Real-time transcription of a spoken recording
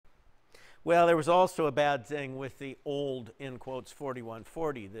Well, there was also a bad thing with the old, in quotes,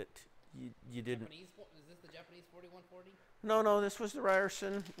 4140 that you didn't. Japanese, is this the Japanese 4140? No, no, this was the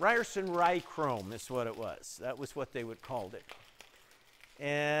Ryerson Rye-Chrome is what it was. That was what they would called it.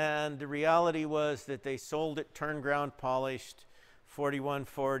 And the reality was that they sold it turn ground polished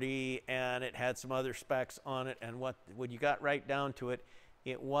 4140, and it had some other specs on it. And when you got right down to it,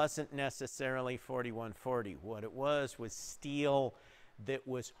 it wasn't necessarily 4140. What it was steel that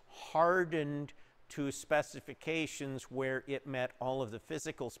was hardened to specifications where it met all of the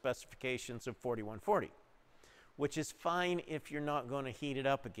physical specifications of 4140, which is fine if you're not going to heat it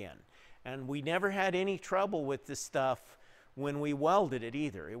up again. And we never had any trouble with this stuff when we welded it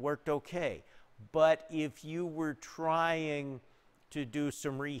either. It worked okay. But if you were trying to do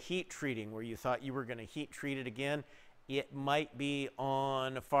some reheat treating where you thought you were going to heat treat it again, it might be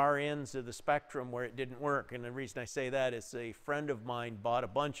on far ends of the spectrum where it didn't work. And the reason I say that is a friend of mine bought a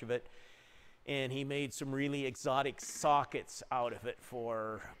bunch of it, and he made some really exotic sockets out of it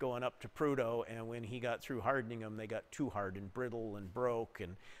for going up to Prudhoe. And when he got through hardening them, they got too hard and brittle and broke.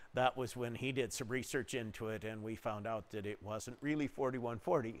 And that was when he did some research into it, and we found out that it wasn't really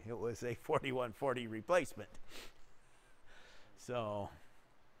 4140. It was a 4140 replacement. So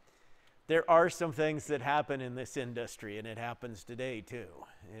there are some things that happen in this industry, and it happens today too.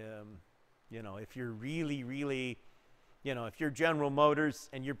 You know, if you're really, you know, if you're General Motors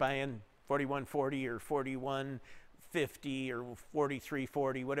and you're buying 4140 or 4150 or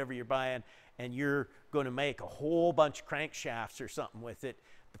 4340, whatever you're buying, and you're going to make a whole bunch of crankshafts or something with it,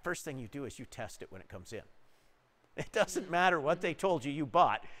 the first thing you do is you test it when it comes in. It doesn't matter what they told you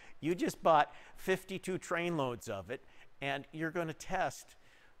bought. You just bought 52 train loads of it, and you're going to test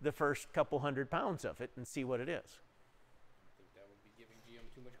the first couple 100 pounds of it and see what it is. I think that would be giving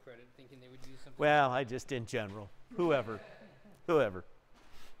GM too much credit, thinking they would use something. Well, I just in general, whoever.